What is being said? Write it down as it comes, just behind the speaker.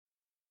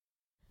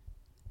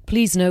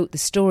Please note the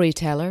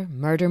Storyteller,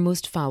 Murder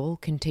Most Foul,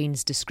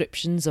 contains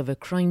descriptions of a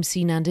crime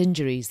scene and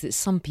injuries that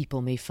some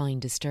people may find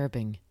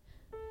disturbing.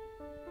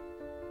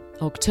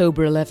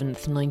 October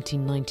 11th,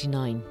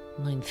 1999,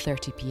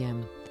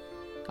 9:30pm.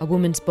 A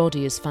woman's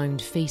body is found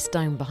face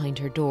down behind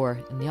her door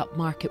in the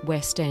upmarket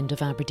West End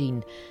of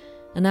Aberdeen,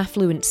 an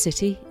affluent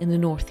city in the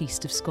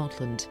northeast of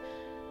Scotland.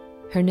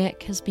 Her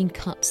neck has been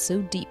cut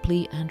so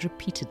deeply and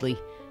repeatedly,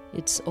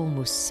 it's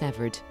almost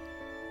severed.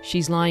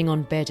 She's lying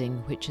on bedding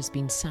which has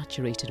been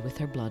saturated with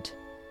her blood.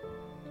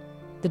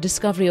 The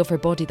discovery of her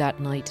body that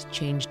night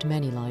changed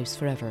many lives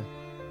forever,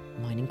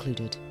 mine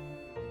included.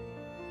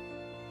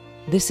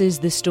 This is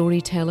The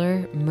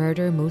Storyteller,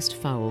 Murder Most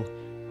Foul,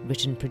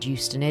 written,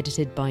 produced and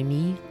edited by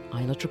me,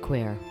 Isla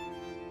Traquair.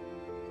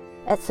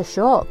 It's a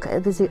shock.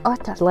 It was the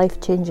utter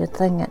life-changing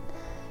thing and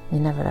you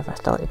never ever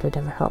thought it would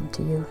ever happen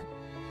to you.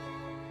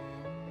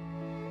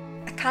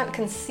 I can't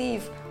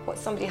conceive what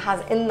somebody has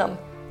in them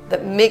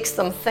that makes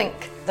them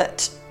think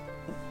that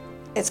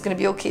it's going to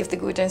be okay if they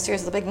go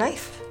downstairs with a big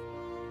knife.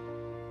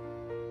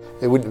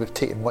 It wouldn't have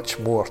taken much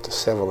more to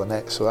sever the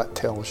neck, so that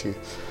tells you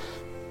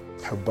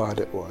how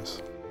bad it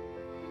was.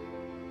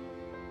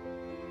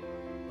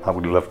 I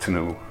would love to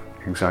know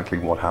exactly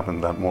what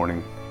happened that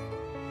morning.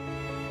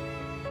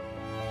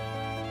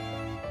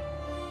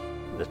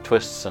 The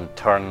twists and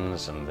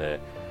turns and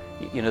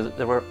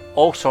there were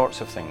all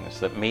sorts of things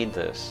that made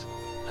this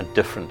a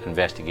different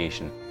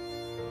investigation.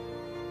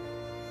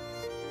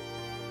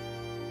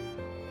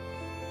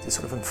 It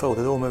sort of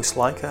unfolded almost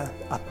like a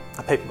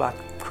paperback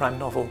crime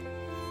novel.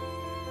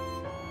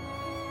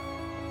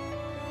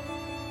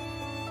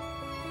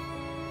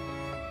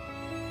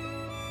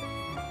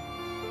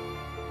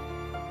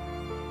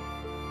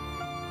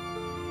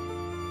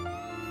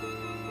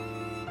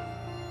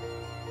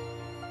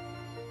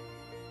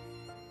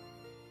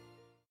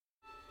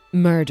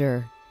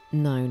 Murder,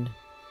 noun.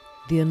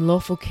 The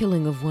unlawful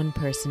killing of one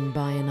person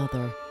by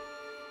another.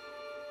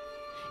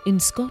 In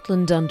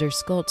Scotland under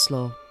Scots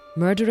law,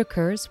 murder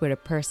occurs where a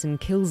person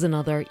kills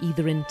another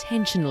either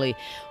intentionally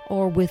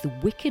or with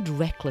wicked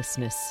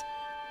recklessness.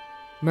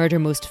 Murder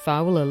Most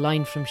Foul, a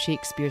line from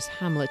Shakespeare's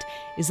Hamlet,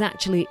 is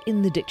actually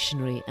in the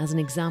dictionary as an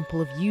example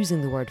of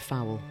using the word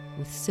foul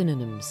with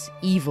synonyms: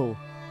 evil,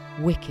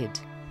 wicked,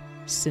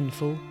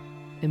 sinful,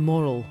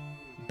 immoral,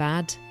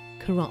 bad,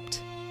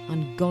 corrupt,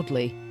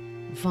 ungodly,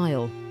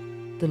 vile.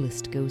 The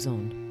list goes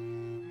on.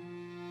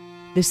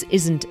 This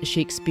isn't a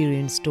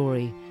Shakespearean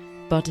story,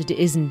 but it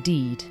is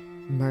indeed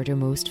Murder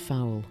Most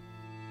Foul.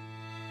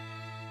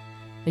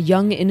 A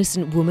young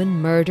innocent woman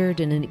murdered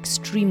in an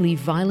extremely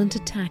violent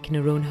attack in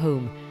her own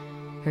home.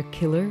 Her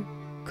killer,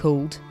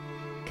 cold,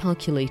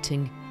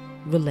 calculating,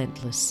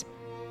 relentless.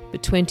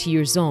 But 20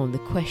 years on, the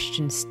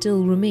question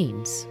still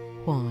remains: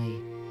 why?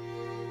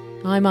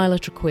 I'm Isla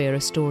Traquair,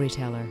 a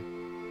storyteller.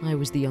 I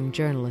was the young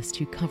journalist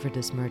who covered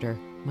this murder,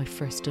 my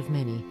first of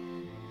many.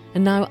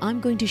 And now I'm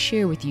going to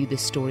share with you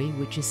this story,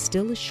 which is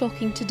still as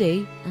shocking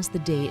today as the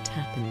day it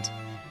happened.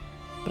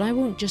 But I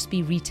won't just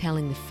be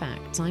retelling the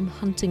facts, I'm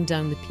hunting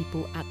down the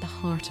people at the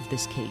heart of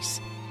this case.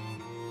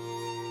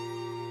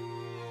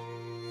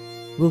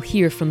 We'll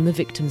hear from the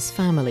victim's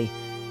family,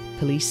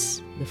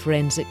 police, the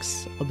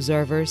forensics,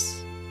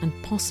 observers, and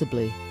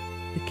possibly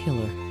the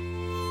killer.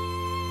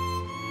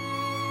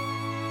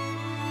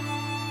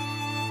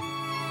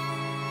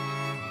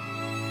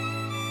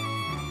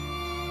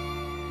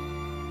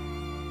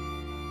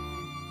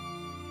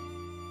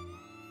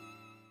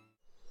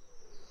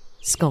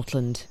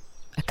 Scotland,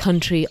 a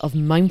country of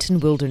mountain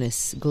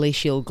wilderness,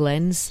 glacial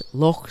glens,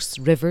 lochs,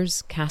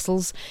 rivers,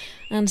 castles,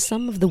 and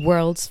some of the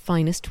world's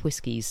finest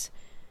whiskies.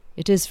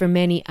 It is for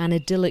many an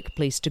idyllic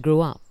place to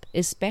grow up,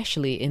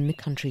 especially in the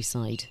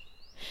countryside.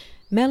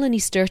 Melanie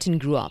Sturton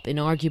grew up in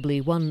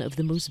arguably one of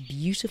the most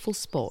beautiful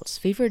spots,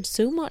 favoured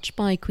so much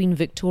by Queen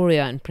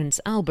Victoria and Prince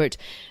Albert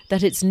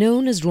that it's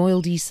known as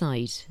Royal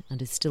Deeside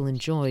and is still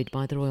enjoyed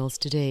by the royals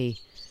today.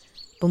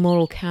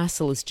 Balmoral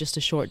Castle is just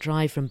a short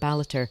drive from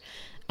Ballater,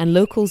 and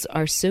locals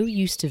are so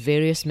used to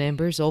various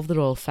members of the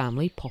royal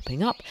family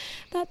popping up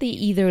that they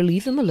either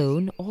leave them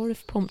alone or,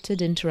 if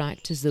prompted,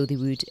 interact as though they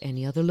would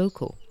any other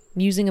local,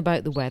 musing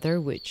about the weather,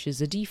 which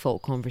is a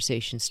default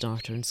conversation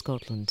starter in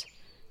Scotland.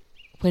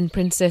 When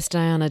Princess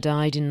Diana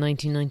died in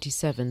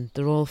 1997,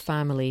 the royal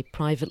family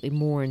privately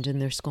mourned in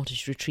their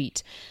Scottish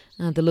retreat,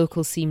 and the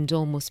locals seemed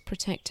almost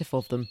protective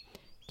of them,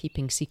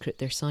 keeping secret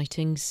their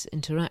sightings,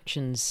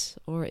 interactions,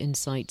 or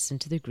insights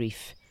into their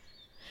grief.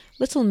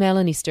 Little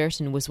Melanie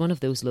Sturton was one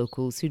of those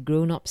locals who'd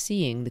grown up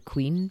seeing the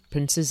Queen,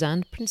 princes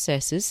and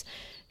princesses.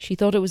 She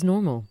thought it was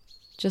normal,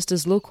 just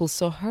as locals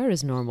saw her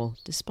as normal,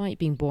 despite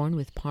being born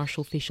with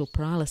partial facial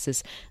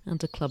paralysis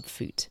and a club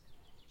foot.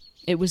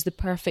 It was the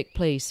perfect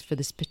place for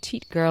this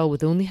petite girl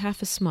with only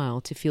half a smile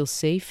to feel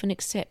safe and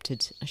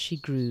accepted as she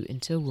grew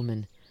into a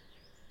woman.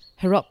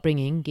 Her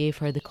upbringing gave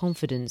her the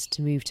confidence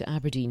to move to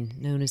Aberdeen,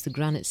 known as the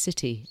Granite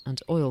City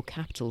and oil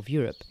capital of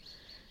Europe.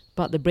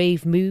 But the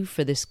brave move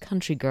for this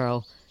country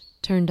girl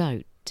turned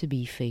out to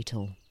be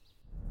fatal.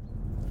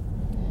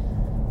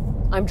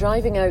 I'm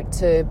driving out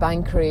to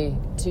Bankery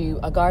to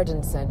a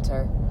garden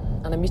centre,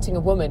 and I'm meeting a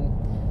woman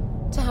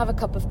to have a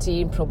cup of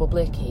tea and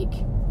probably a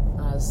cake,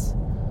 as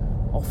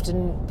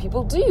often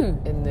people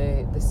do in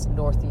this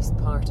northeast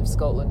part of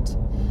Scotland.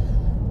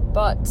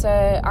 But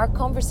our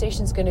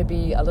conversation's going to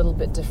be a little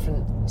bit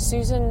different.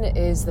 Susan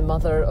is the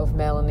mother of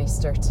Melanie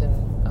Sturton,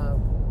 a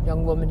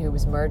young woman who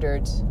was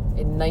murdered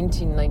in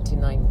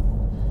 1999.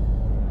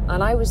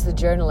 And I was the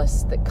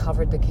journalist that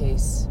covered the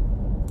case.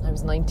 I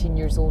was 19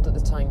 years old at the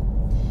time.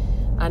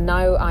 And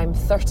now I'm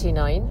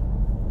 39,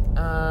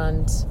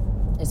 and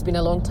it's been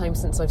a long time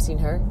since I've seen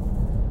her.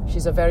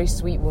 She's a very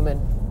sweet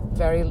woman,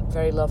 very,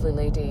 very lovely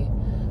lady.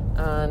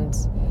 And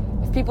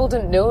if people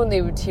didn't know and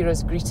they would hear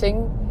us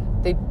greeting,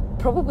 they'd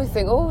probably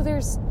think, oh,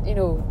 there's,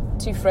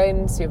 two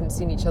friends who haven't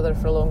seen each other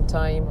for a long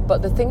time.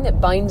 But the thing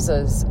that binds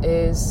us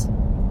is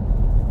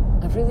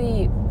a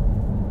really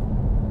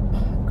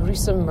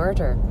gruesome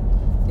murder.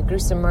 The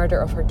gruesome murder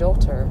of her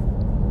daughter,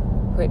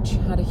 which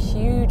had a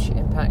huge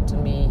impact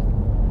on me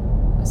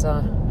as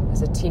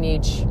a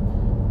teenage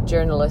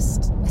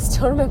journalist. I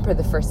still remember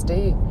the first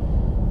day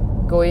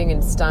going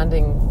and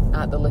standing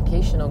at the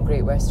location on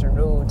Great Western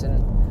Road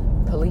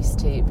and police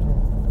tape.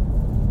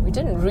 And we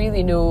didn't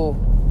really know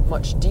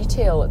much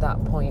detail at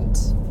that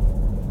point.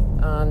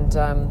 And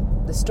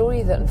the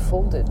story that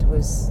unfolded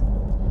was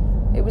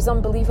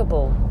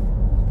unbelievable.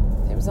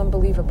 It was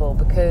unbelievable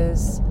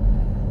because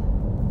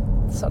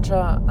such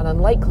an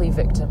unlikely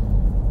victim.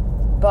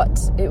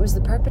 But it was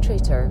the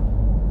perpetrator.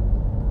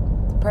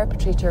 The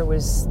perpetrator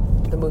was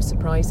the most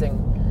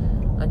surprising.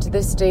 And to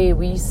this day,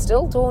 we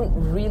still don't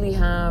really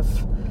have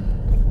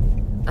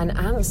an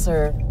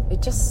answer.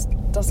 It just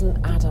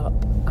doesn't add up.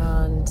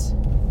 And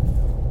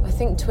I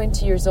think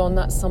 20 years on,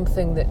 that's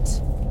something that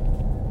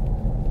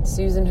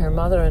Susan, her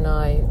mother, and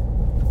I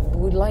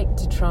would like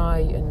to try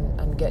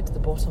and get to the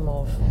bottom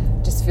of.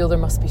 Just feel there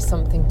must be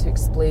something to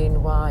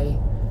explain why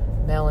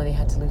Melanie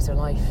had to lose her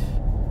life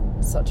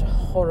in such a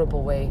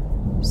horrible way.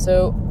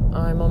 So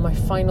I'm on my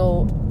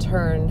final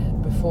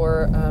turn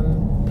before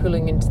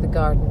pulling into the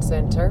garden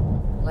centre.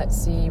 Let's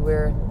see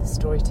where the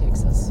story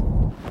takes us.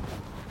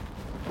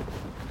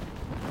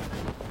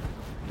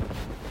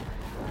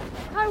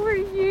 How are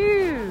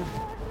you?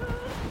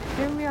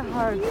 Give me a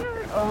hug.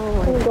 Oh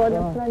my God!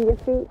 I'm on your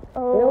feet.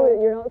 Oh.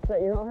 No,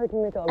 you're not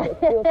hurting me at all.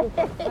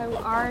 How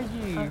are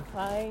you? I'm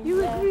fine. You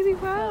look really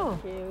well.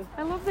 Thank you.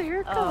 I love the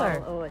hair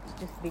colour. Oh, it's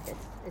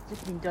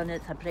just been done.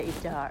 It's a pretty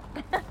dark.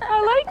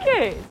 I like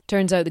it.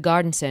 Turns out the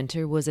garden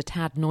centre was a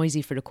tad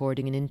noisy for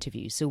recording an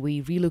interview, so we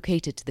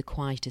relocated to the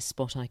quietest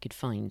spot I could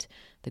find,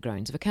 the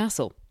grounds of a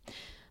castle.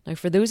 Now,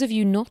 for those of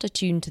you not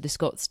attuned to the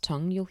Scots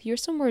tongue, you'll hear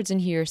some words in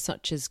here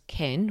such as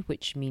ken,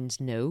 which means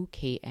no,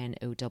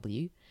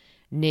 K-N-O-W,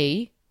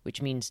 nay, which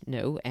means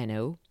no,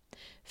 N-O,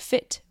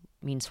 fit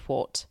means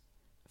what,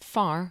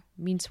 far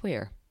means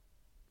where.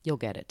 You'll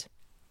get it.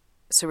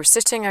 So we're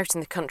sitting out in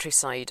the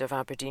countryside of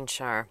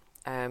Aberdeenshire,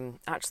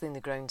 actually in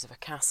the grounds of a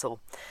castle.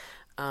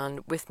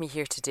 And with me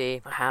here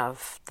today, I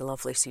have the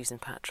lovely Susan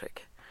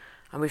Patrick.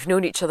 And we've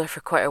known each other for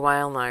quite a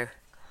while now.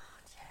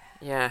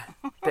 Yeah,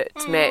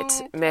 but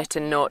met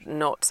in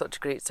not such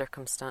great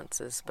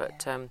circumstances.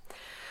 But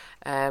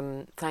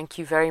thank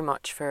you very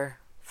much for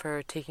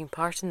taking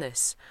part in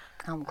this.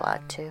 I'm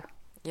glad to.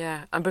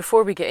 Yeah, and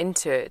before we get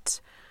into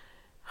it,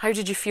 how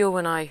did you feel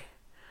when I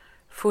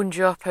phoned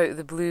you up out of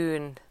the blue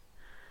and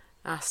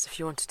asked if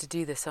you wanted to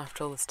do this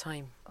after all this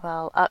time?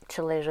 Well,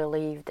 actually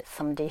relieved that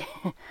somebody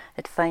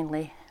had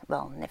finally,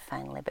 well, not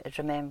finally, but had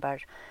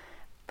remembered,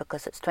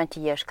 because it's 20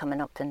 years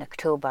coming up in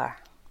October,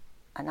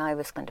 and I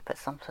was going to put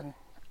something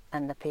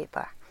in the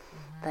paper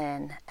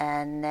then,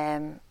 and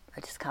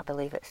I just can't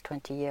believe it's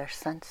 20 years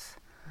since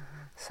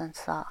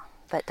that.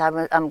 But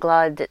I'm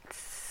glad that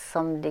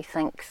somebody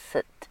thinks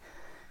that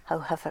how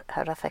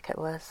horrific it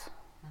was,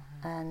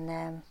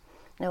 and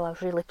no, I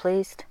was really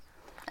pleased,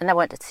 and I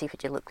wanted to see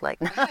what you looked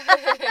like now.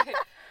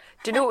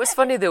 Do you know what was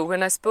funny though?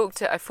 When I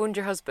phoned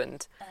your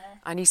husband,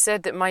 and he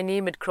said that my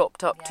name had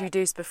cropped up 2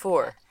 days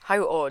before.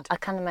 How odd. I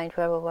can't mind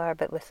where we were,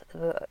 but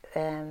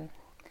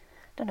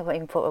don't know what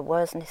it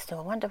was, and he said,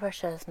 I wonder where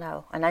she is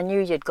now. And I knew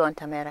you'd gone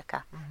to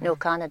America, no,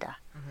 Canada.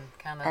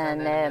 Canada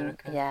and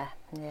America. yeah,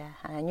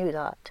 and I knew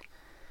that.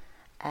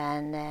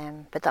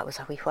 And but that was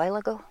a wee while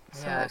ago,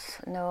 so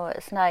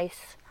it's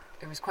nice.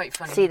 It was quite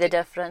funny. See the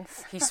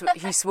difference. He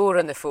swore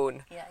on the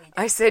phone. Yeah, he did.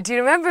 I said, do you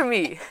remember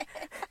me?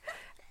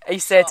 He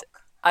said,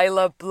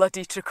 Isla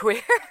bloody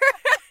Traquair.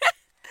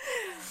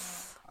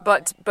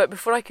 But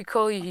before I could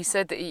call you, he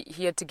said that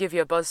he had to give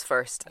you a buzz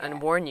first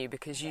and warn you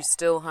because you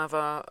still have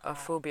a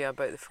phobia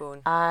about the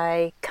phone.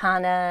 I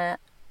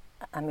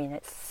mean,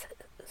 it's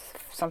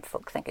some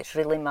folk think it's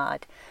really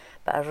mad,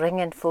 but a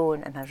ringing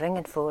phone,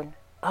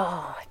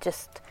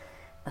 just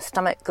my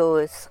stomach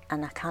goes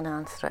and I can't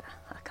answer it.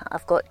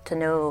 I've got to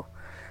know.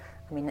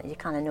 I mean, you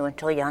can't know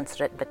until you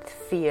answer it, but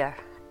fear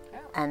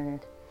and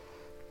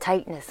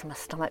tightness in my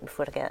stomach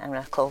before I get it, and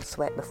a cold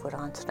sweat before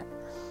I answer it.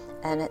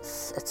 And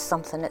it's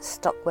something that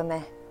stuck with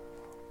me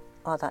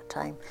all that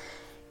time,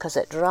 because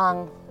it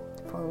rang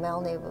phone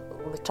Melanie,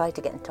 we tried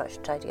to get in touch,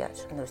 and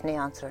there was no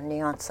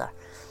answer.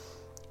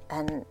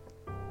 And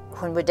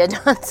when we did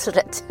answer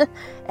it,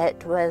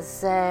 it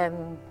was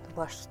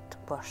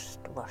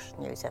worst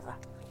news ever.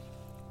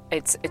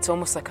 It's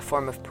almost like a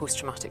form of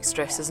post-traumatic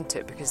stress, isn't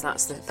it? Because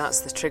that's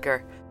the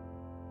trigger.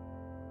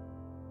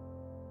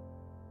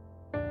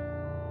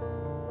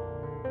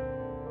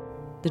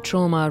 The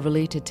trauma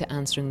related to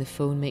answering the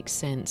phone makes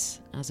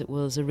sense, as it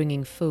was a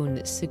ringing phone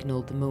that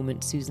signalled the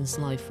moment Susan's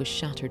life was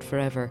shattered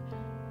forever.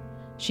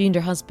 She and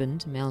her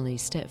husband,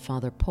 Melanie's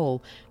stepfather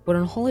Paul, were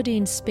on holiday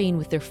in Spain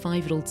with their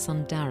 5-year-old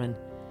son Darren.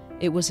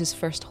 It was his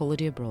first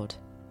holiday abroad.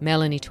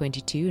 Melanie,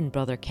 22, and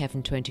brother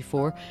Kevin,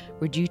 24,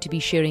 were due to be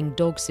sharing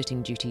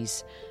dog-sitting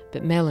duties,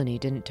 but Melanie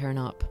didn't turn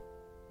up,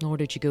 nor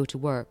did she go to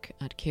work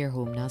at care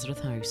home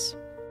Nazareth House.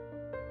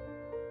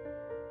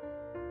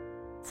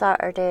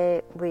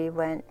 Saturday we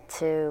went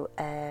to,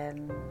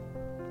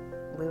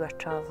 we were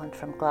travelling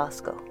from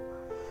Glasgow.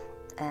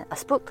 I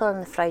spoke to her on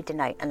the Friday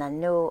night, and I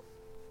know,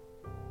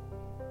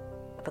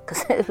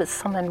 because it was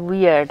something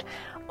weird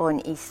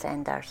on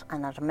EastEnders,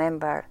 and I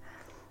remember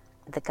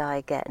the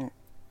guy getting,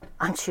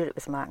 I'm sure it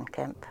was Martin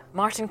Kemp.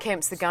 Martin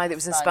Kemp's the guy that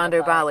was in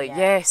Spandau Ballet.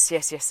 Yeah.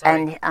 Yes. Sorry.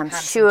 And I'm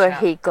sure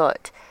he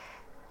got,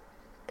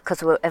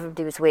 because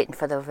everybody was waiting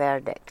for the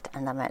verdict,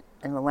 and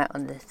we went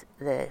on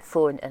the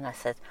phone, and I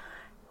said,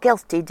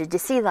 "Guilty, did you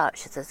see that?"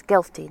 She says,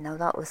 "Guilty." Now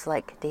that was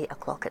like at 8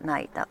 o'clock at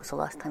night. That was the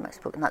last time I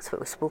spoke, and that's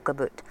what we spoke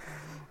about.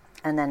 Mm-hmm.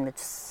 And then we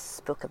just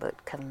spoke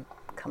about Kevin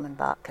coming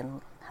back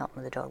and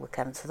helping the dog with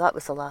Kevin. So that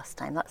was the last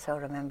time. That's how I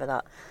remember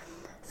that.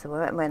 So we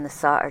went on the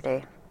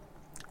Saturday,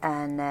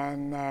 and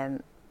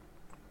then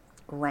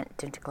we went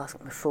down to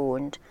Glasgow. We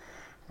phoned,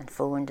 and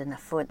the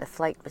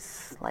flight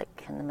was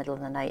like in the middle of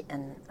the night,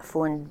 and I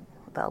phoned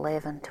about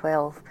 11,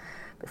 12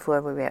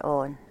 before we went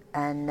on,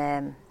 and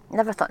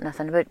never thought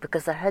nothing about it,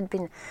 because there had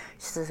been,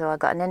 she says, "Oh, I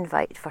got an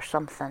invite for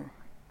something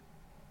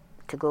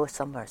to go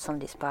somewhere,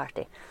 somebody's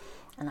party."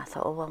 And I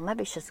thought, oh, well,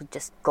 maybe she's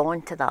just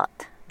gone to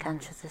that.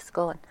 Can't she's just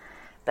gone?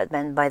 But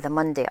then by the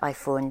Monday, I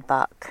phoned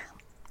back,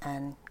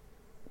 and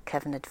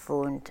Kevin had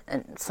phoned,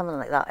 and something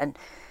like that. And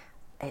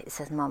it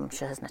says, "Mum,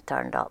 she hasn't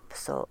turned up."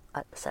 So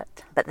that was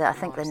it. But I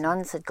think the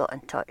nuns had got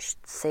in touch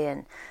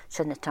saying she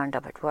hadn't turned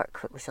up at work,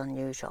 which was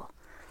unusual.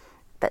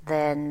 But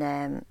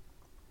then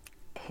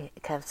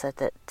Kev said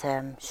that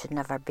she'd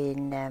never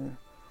been,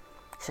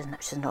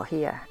 she's not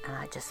here. And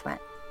I just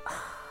went,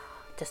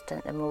 just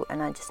didn't emote,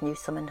 and I just knew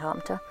something had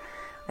happened to her.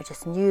 I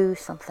just knew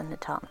something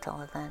had happened to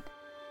her then.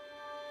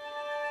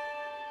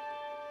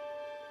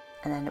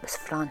 And then it was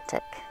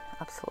frantic,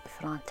 absolutely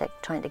frantic,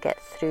 trying to get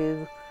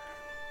through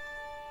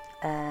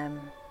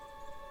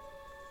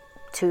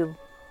to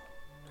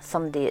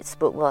somebody. I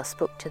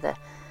spoke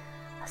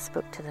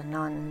to the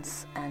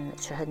nuns, and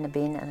she hadn't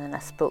been, and then I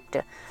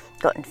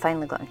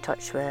finally got in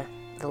touch with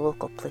the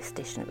local police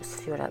station. It was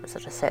Fiora, it was a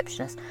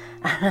receptionist,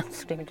 and I'm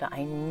screaming at her,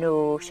 "I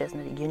know she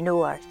hasn't, you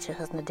know her, she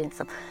hasn't done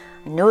something.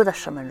 I know there's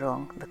something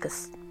wrong,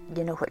 because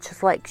you know what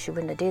she's like, she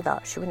wouldn't do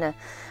that, she wouldn't,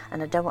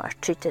 and I don't want her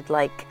treated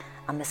like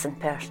a missing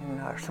person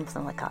or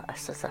something like that." I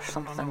says, "There's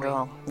something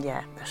wrong.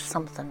 Yeah, there's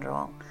something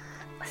wrong."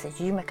 I said,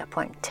 "You make a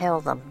point and tell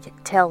them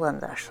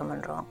there's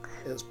something wrong."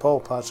 It's Paul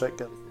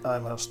Patrick,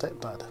 I'm her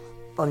stepdad.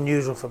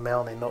 Unusual for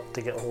Melanie not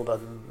to get hold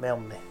of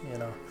Melanie, you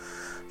know.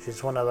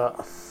 She's one of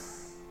that,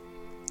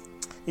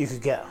 you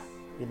could get her,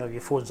 you know, you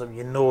phone something,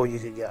 you know you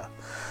could get her.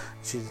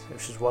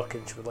 If she's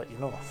working, she would let you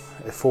know.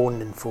 If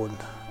phoned,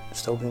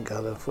 still didn't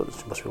get her,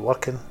 she must be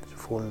working. She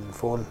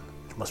phoned,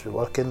 she must be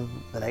working.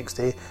 The next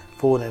day,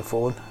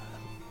 phone.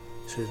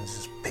 Susan's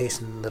just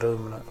pacing the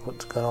room, and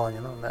what's going on,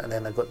 you know, and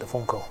then I got the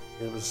phone call.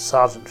 It was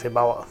Sergeant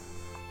Fiballa,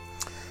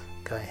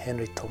 guy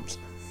Henry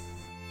Thompson.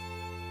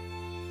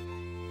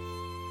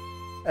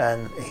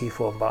 And he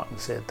phoned back and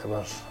said there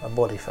was a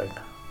body found.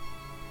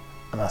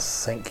 And I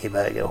think he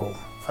better get home.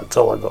 That's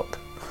all I got.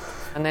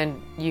 And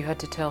then you had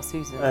to tell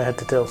Susan? I had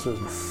to tell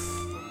Susan.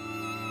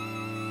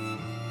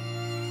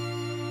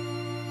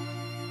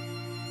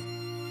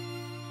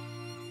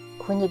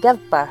 When you give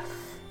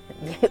birth,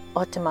 you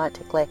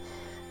automatically,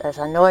 there's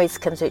a noise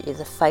comes out you,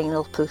 the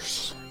final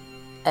push.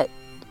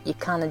 You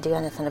can't do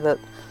anything about.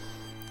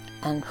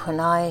 And when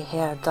I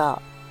heard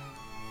that,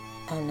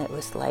 and it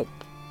was like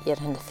you're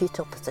in the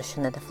fetal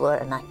position on the floor,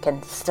 and I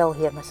can still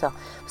hear myself.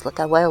 It was like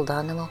a wild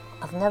animal.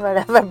 I've never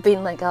ever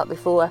been like that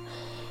before,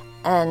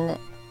 and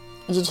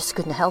you just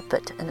couldn't help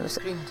it. And it was,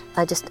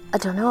 I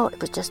don't know.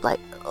 It was just like,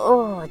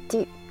 oh,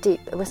 deep.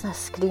 It wasn't a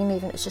scream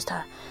even. It was just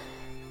a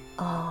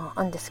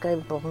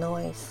undescribable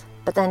noise.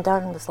 But then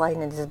Darren was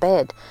lying in his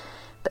bed,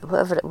 but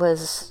whatever it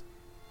was,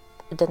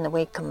 it didn't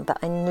wake him. But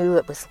I knew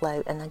it was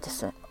loud, and I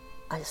just thought,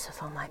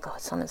 oh my God,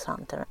 something's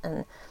happened to her.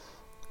 And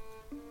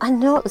I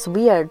know it was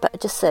weird, but I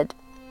just said,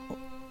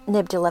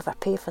 nobody will ever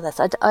pay for this.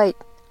 I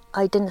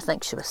didn't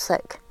think she was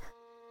sick.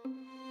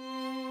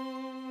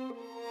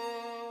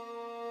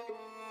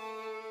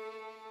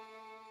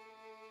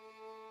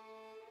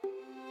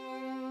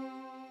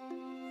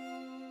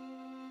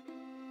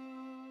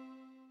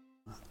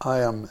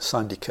 I am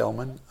Sandy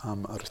Kelman.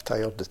 I'm a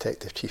retired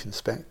Detective Chief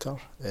Inspector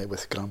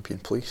with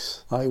Grampian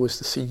Police. I was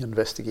the Senior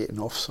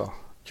Investigating Officer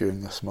during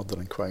this murder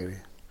inquiry.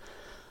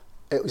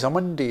 It was a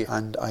Monday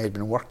and I had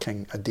been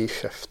working a day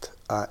shift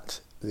at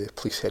the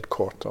police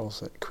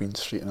headquarters at Queen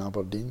Street in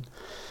Aberdeen.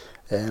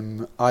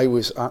 I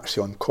was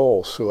actually on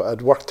call, so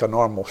I'd worked a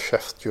normal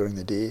shift during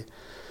the day.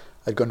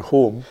 I'd gone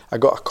home. I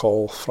got a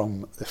call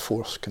from the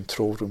force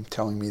control room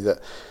telling me that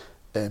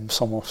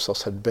some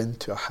officers had been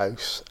to a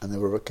house and they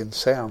were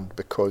concerned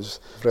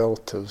because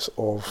relatives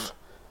of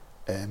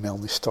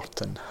Melanie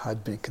Sturton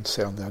had been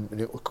concerned they hadn't been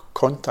able to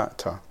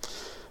contact her.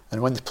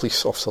 And when the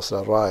police officers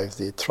had arrived,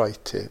 they had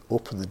tried to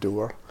open the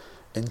door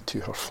into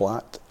her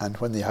flat, and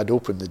when they had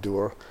opened the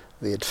door,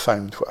 they had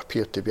found what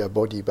appeared to be a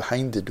body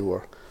behind the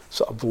door,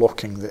 sort of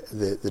blocking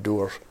the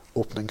door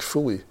opening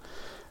fully.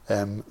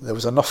 There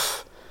was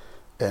enough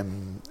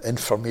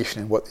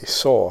information in what they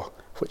saw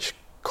which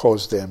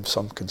caused them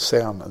some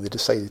concern, and they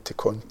decided to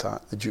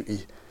contact the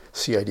duty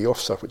CID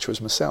officer, which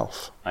was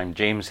myself. I'm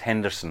James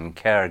Henderson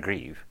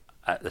Kerr-Grieve.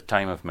 At the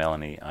time of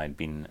Melanie, I'd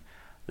been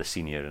the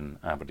senior in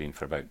Aberdeen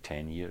for about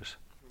 10 years.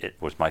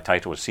 My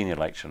title was Senior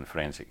Lecturer in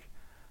Forensic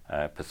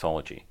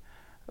Pathology,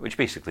 which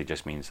basically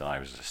just means that I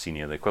was a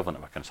senior, the equivalent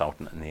of a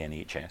consultant in the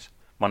NHS.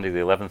 Monday the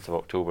 11th of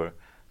October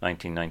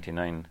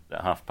 1999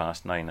 at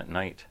 9:30 at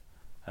night,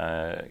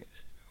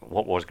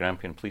 what was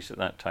Grampian Police at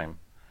that time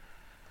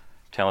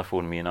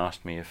telephoned me and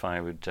asked me if I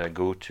would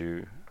go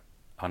to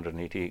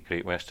 188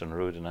 Great Western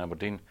Road in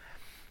Aberdeen,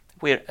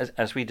 where,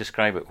 as we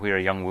describe it, where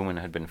a young woman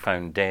had been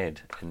found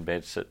dead in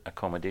bedsit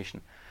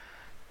accommodation.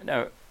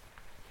 Now,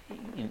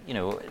 you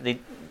know,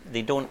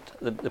 they don't.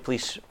 The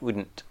police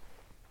wouldn't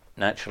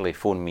naturally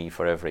phone me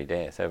for every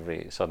death,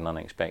 every sudden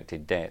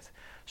unexpected death.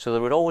 So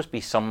there would always be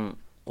some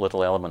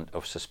little element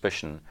of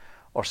suspicion,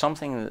 or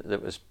something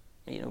that was,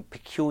 you know,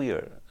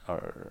 peculiar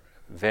or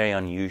very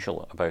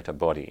unusual about a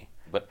body.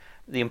 But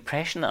the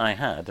impression that I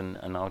had, and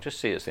I'll just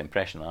say it's the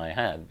impression I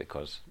had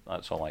because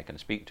that's all I can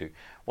speak to,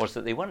 was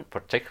that they weren't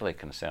particularly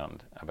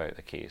concerned about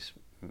the case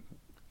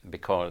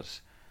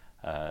because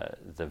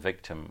the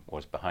victim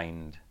was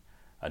behind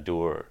a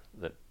door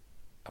that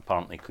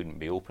apparently couldn't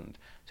be opened.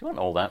 So they weren't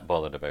all that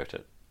bothered about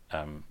it.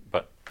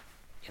 But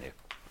you know,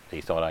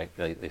 they thought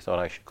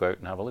I should go out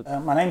and have a look.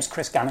 My name's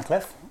Chris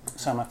Gannicliffe,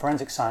 so I'm a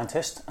forensic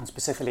scientist and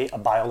specifically a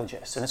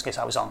biologist. In this case,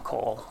 I was on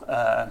call,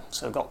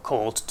 so I got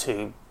called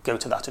to go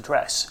to that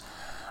address.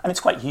 And it's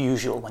quite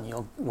usual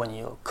when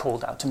you're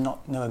called out to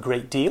not know a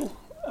great deal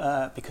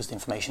because the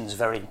information is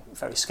very,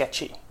 very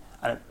sketchy.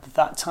 And at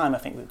that time, I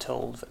think we were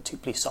told that 2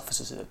 police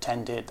officers had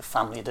attended, the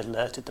family had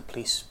alerted the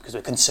police because they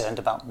were concerned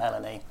about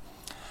Melanie,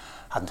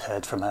 hadn't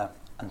heard from her,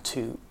 and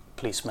 2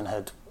 policemen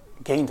had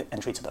gained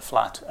entry to the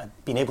flat, had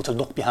been able to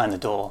look behind the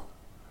door,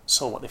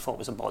 saw what they thought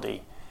was a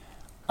body,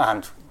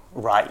 and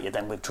rightly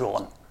then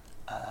withdrawn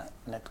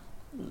and had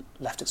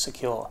left it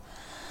secure.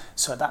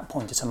 So at that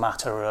point, it's a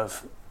matter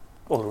of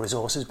all the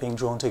resources being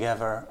drawn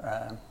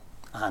together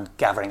and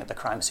gathering at the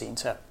crime scene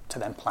to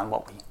then plan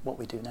what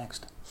we do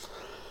next.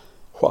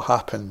 What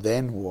happened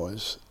then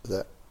was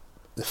that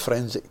the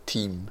forensic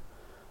team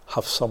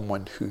have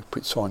someone who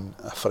puts on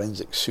a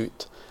forensic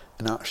suit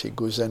and actually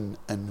goes in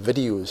and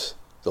videos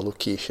the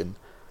location,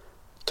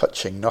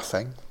 touching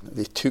nothing.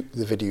 They took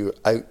the video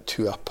out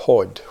to a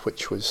pod,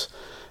 which was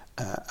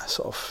a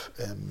sort of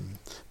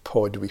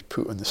pod we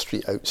put on the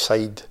street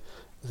outside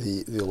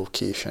the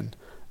location,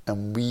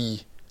 and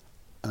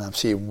I'm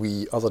saying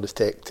we, other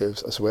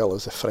detectives as well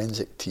as the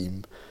forensic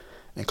team,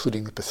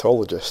 including the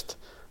pathologist,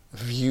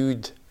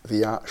 viewed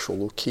the actual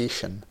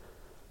location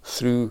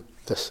through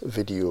this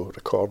video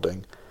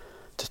recording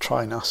to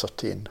try and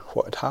ascertain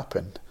what had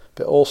happened,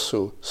 but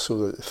also so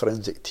that the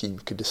forensic team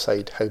could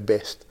decide how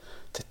best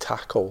to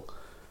tackle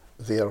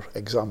their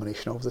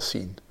examination of the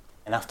scene.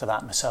 And after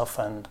that, myself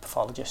and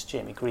pathologist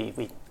Jamie Grieve,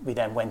 we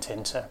then went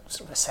in to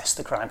sort of assess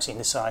the crime scene,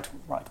 decide,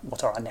 right,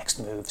 what are our next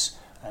moves,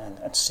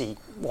 and see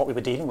what we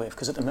were dealing with,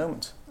 because at the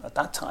moment, at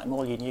that time,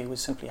 all you knew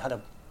was simply had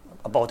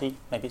a body.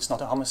 Maybe it's not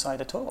a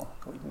homicide at all.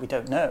 We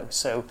don't know.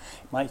 So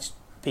it might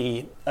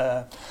be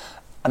a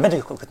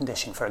medical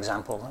condition, for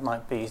example. It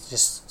might be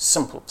just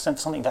simple,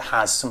 something that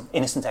has some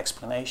innocent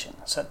explanation.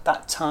 So at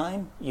that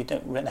time, you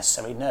don't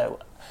necessarily know.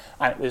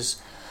 And it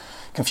was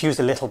confused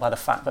a little by the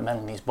fact that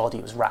Melanie's body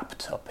was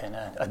wrapped up in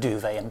a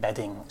duvet and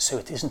bedding, so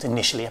it isn't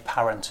initially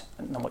apparent.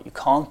 And then what you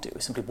can't do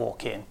is simply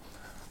walk in,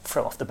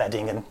 throw off the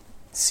bedding and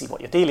see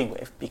what you're dealing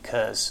with,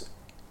 because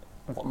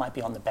what might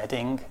be on the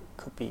bedding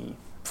could be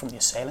from the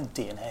assailant,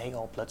 DNA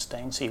or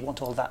bloodstains. So you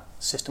want all that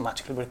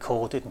systematically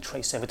recorded and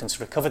trace evidence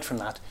recovered from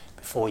that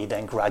before you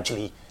then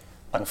gradually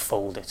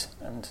unfold it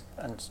and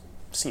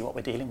see what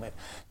we're dealing with.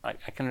 I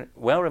can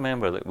well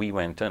remember that we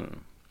went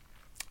in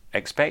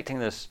expecting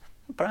this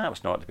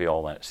perhaps not to be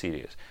all that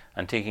serious,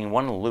 and taking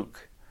one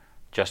look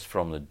just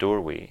from the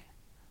doorway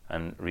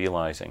and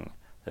realising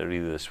that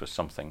really this was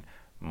something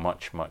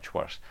much, much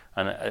worse.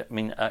 And I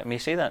mean, I may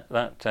say that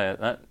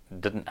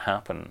didn't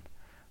happen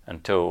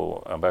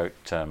until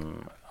about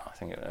I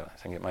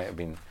think it might have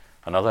been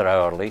another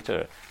hour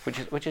later,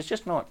 which is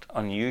just not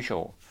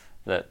unusual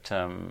that,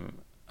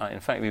 in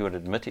fact, we were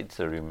admitted to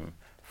the room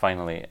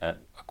finally at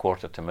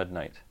 1:15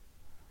 midnight.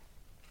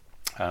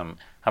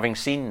 Having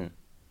seen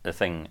the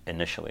thing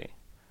initially,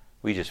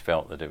 we just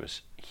felt that it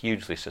was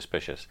hugely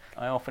suspicious.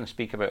 I often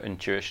speak about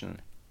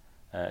intuition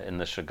in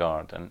this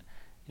regard, and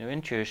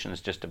intuition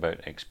is just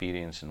about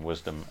experience and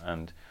wisdom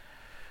and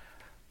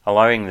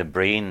allowing the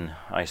brain,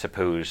 I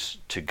suppose,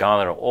 to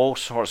gather all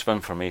sorts of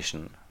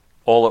information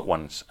all at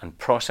once and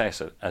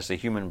process it as the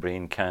human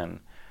brain can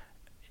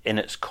in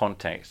its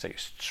context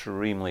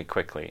extremely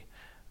quickly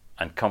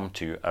and come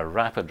to a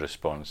rapid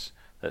response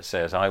that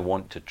says, I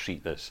want to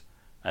treat this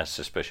as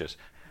suspicious.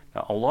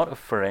 Now, a lot of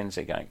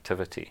forensic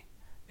activity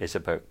is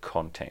about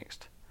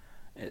context.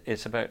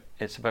 It's about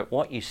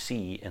what you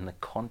see in the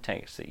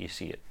context that you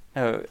see it.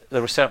 Now,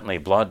 there was certainly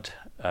blood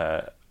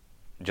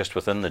just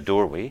within the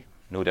doorway,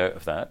 no doubt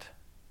of that,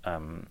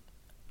 and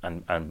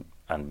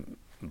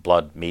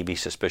blood may be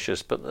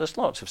suspicious, but there's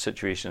lots of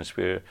situations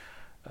where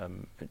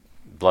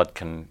blood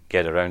can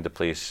get around the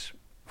place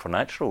for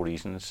natural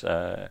reasons,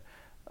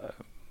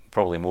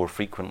 probably more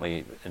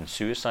frequently in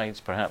suicides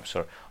perhaps,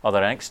 or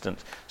other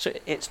accidents. So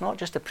it's not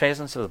just the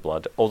presence of the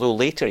blood, although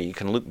later you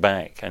can look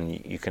back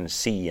and you can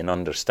see and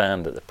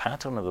understand that the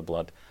pattern of the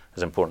blood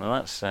is important.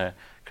 And that's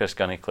Chris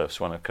Gunnicliffe's,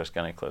 one of Chris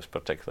Gunnicliffe's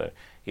particular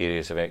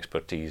areas of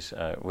expertise,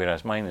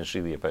 whereas mine is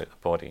really about the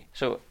body.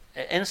 So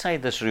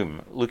inside this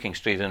room, looking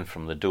straight in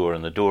from the door,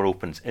 and the door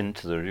opens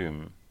into the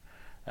room,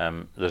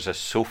 there's a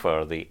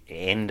sofa, the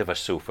end of a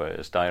sofa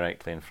is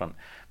directly in front.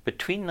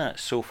 Between that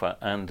sofa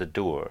and the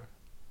door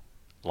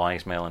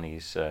lies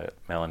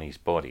Melanie's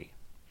body,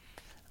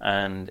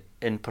 and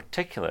in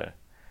particular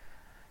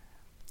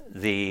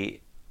the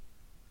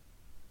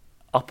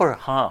upper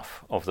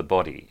half of the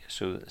body,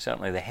 so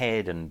certainly the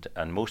head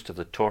and most of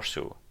the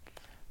torso,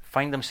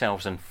 find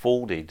themselves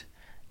enfolded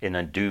in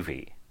a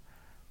duvet.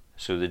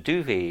 So the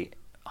duvet,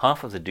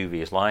 half of the duvet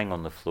is lying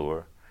on the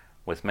floor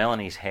with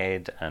Melanie's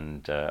head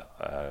and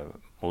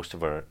most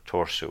of her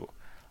torso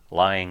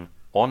lying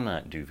on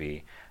that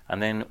duvet,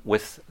 and then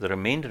with the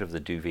remainder of the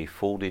duvet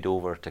folded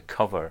over to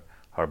cover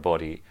her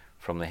body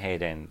from the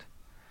head end.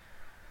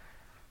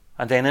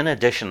 And then in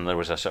addition, there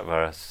was a sort of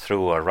a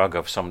throw, a rug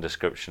of some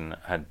description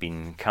had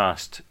been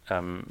cast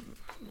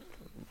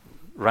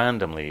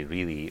randomly,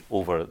 really,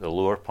 over the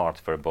lower part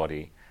of her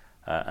body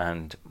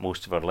and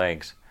most of her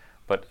legs.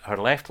 But her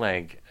left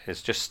leg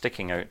is just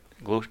sticking out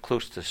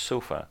close to the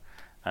sofa,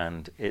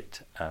 and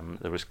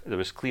there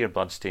was clear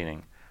blood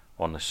staining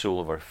on the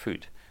sole of her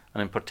foot,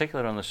 and in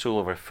particular on the sole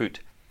of her foot,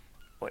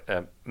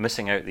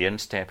 missing out the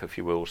instep, if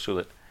you will, so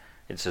that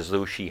it's as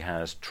though she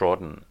has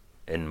trodden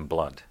in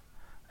blood.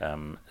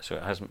 So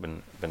it hasn't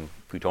been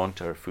put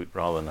onto her foot,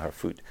 rather than her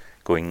foot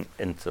going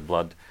into the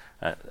blood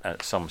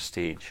at some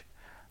stage.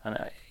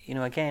 And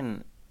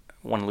again,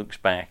 one looks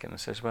back and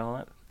says,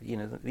 well,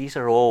 these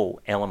are all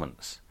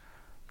elements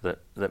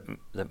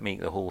that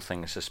make the whole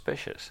thing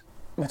suspicious.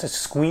 We had to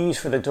squeeze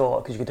for the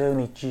door because you could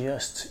only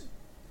just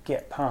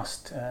get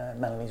past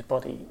Melanie's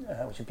body,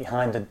 which is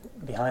behind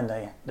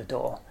the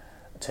door,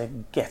 to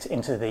get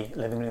into the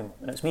living room.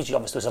 And it's immediately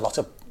obvious there's a lot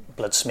of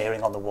blood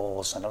smearing on the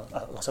walls and a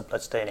lot of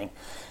blood staining.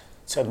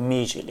 So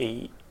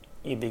immediately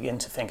you begin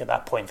to think at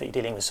that point that you're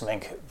dealing with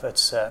something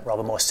that's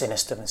rather more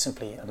sinister than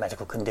simply a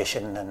medical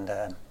condition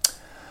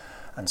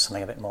and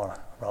something a bit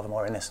rather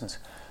more innocent.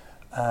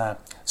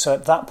 So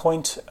at that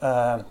point,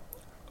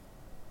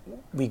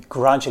 we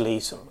gradually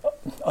sort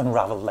of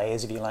unravelled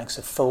layers, if you like,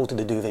 so folded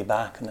the duvet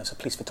back, and there's a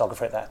police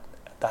photographer at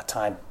that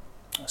time,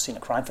 a scene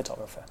crime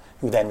photographer,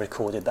 who then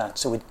recorded that.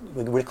 So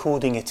we're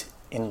recording it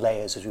in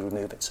layers as we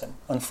remove it. So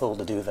unfold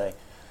the duvet,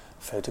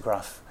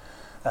 photograph.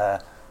 I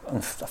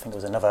think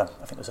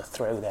there was a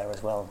throw there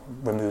as well.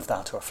 Remove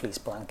that, or a fleece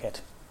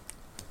blanket,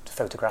 to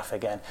photograph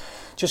again.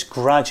 Just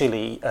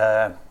gradually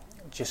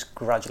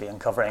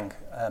uncovering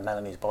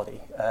Melanie's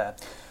body.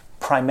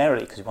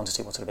 Primarily because we want to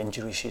see what sort of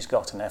injuries she's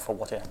got, and therefore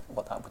what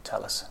that would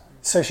tell us.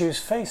 So she was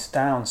face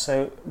down,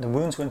 so the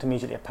wounds weren't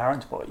immediately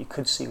apparent, but you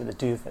could see where the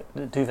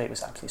duvet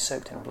was actually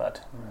soaked in blood,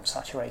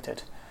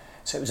 saturated.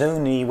 So it was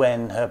only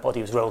when her body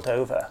was rolled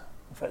over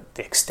that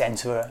the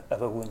extent of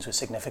her wounds was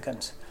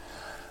significant.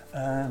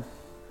 And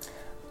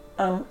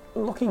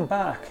looking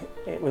back,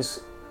 it's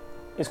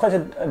quite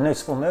a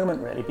noticeable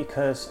moment, really,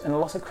 because in a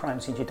lot of crime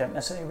scenes you don't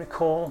necessarily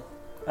recall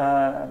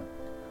that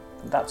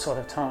sort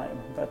of time,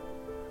 but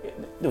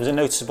there was a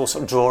noticeable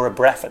sort of draw of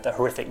breath at the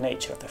horrific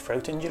nature of the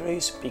throat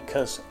injuries,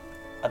 because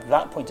at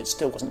that point it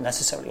still wasn't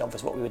necessarily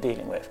obvious what we were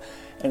dealing with,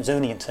 and it was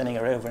only in turning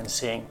her over and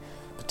seeing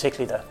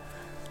particularly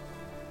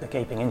the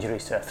gaping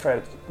injuries to her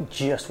throat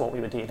just what we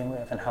were dealing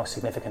with and how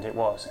significant it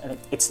was. And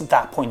it's at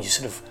that point you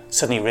sort of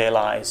suddenly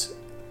realise,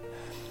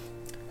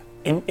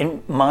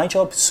 in my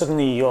job,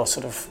 suddenly you're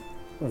sort of,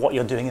 what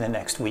you're doing in the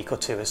next week or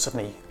two has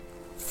suddenly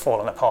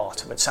fallen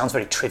apart. It sounds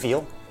very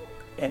trivial,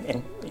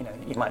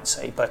 you might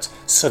say, but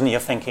suddenly you're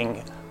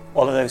thinking,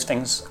 all of those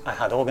things I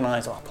had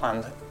organised or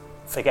planned,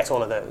 forget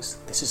all of those.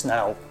 This is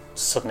now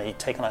suddenly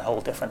taken a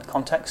whole different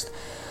context.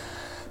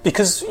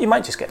 Because you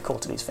might just get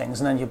caught to these things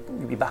and then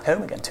you'll be back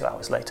home again 2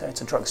 hours later. It's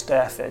a drug's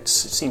death, it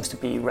seems to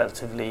be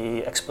relatively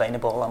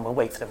explainable, and we'll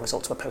wait for the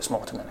results of a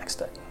post-mortem the next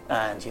day,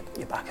 and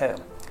you're back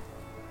home.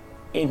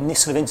 In this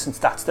sort of instance,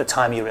 that's the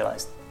time you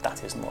realise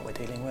that isn't what we're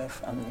dealing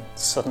with, and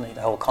suddenly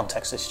the whole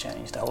context has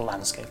changed, the whole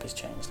landscape has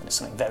changed, and it's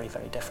something very,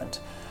 very different.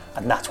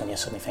 And that's when you're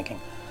suddenly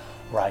thinking,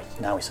 right,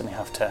 now we suddenly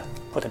have to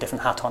put a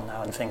different hat on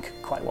now and think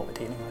quite what we're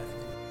dealing with.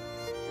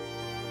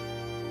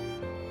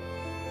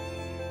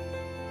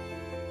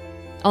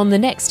 On the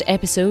next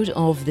episode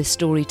of The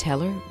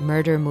Storyteller,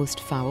 Murder Most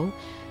Foul,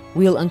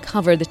 we'll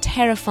uncover the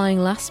terrifying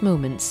last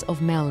moments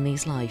of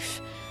Melanie's life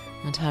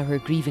and how her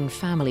grieving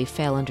family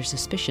fell under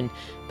suspicion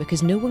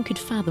because no one could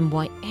fathom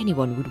why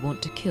anyone would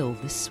want to kill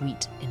this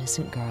sweet,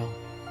 innocent girl.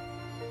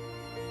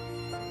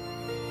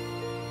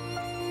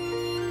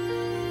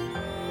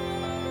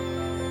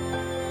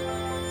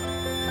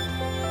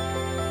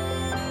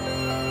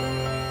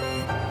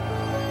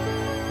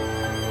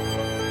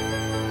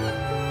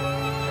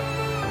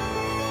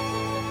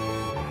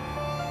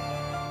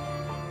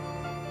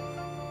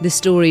 The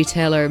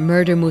Storyteller,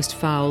 Murder Most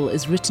Foul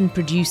is written,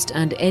 produced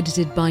and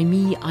edited by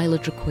me, Isla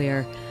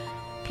Traquair.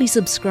 Please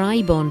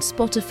subscribe on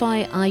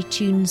Spotify,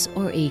 iTunes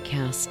or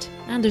Acast.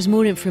 And there's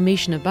more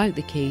information about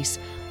the case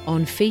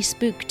on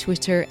Facebook,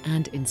 Twitter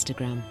and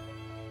Instagram.